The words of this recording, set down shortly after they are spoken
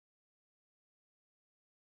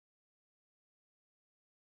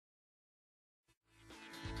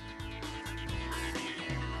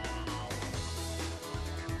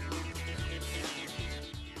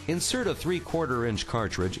Insert a 3/4 inch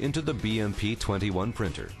cartridge into the BMP21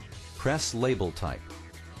 printer. Press Label Type.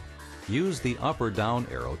 Use the up or down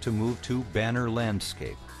arrow to move to Banner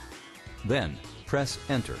Landscape. Then press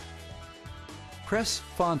Enter. Press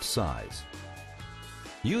Font Size.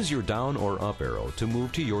 Use your down or up arrow to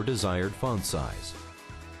move to your desired font size.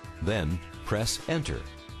 Then press Enter.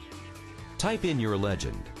 Type in your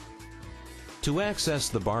legend. To access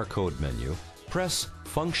the barcode menu, press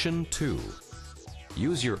Function 2.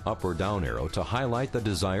 Use your up or down arrow to highlight the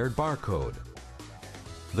desired barcode.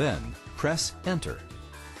 Then press Enter.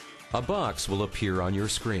 A box will appear on your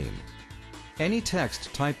screen. Any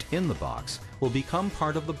text typed in the box will become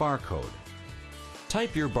part of the barcode.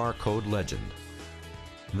 Type your barcode legend.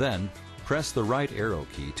 Then press the right arrow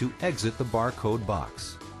key to exit the barcode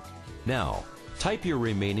box. Now type your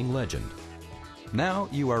remaining legend. Now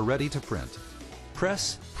you are ready to print.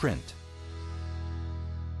 Press Print.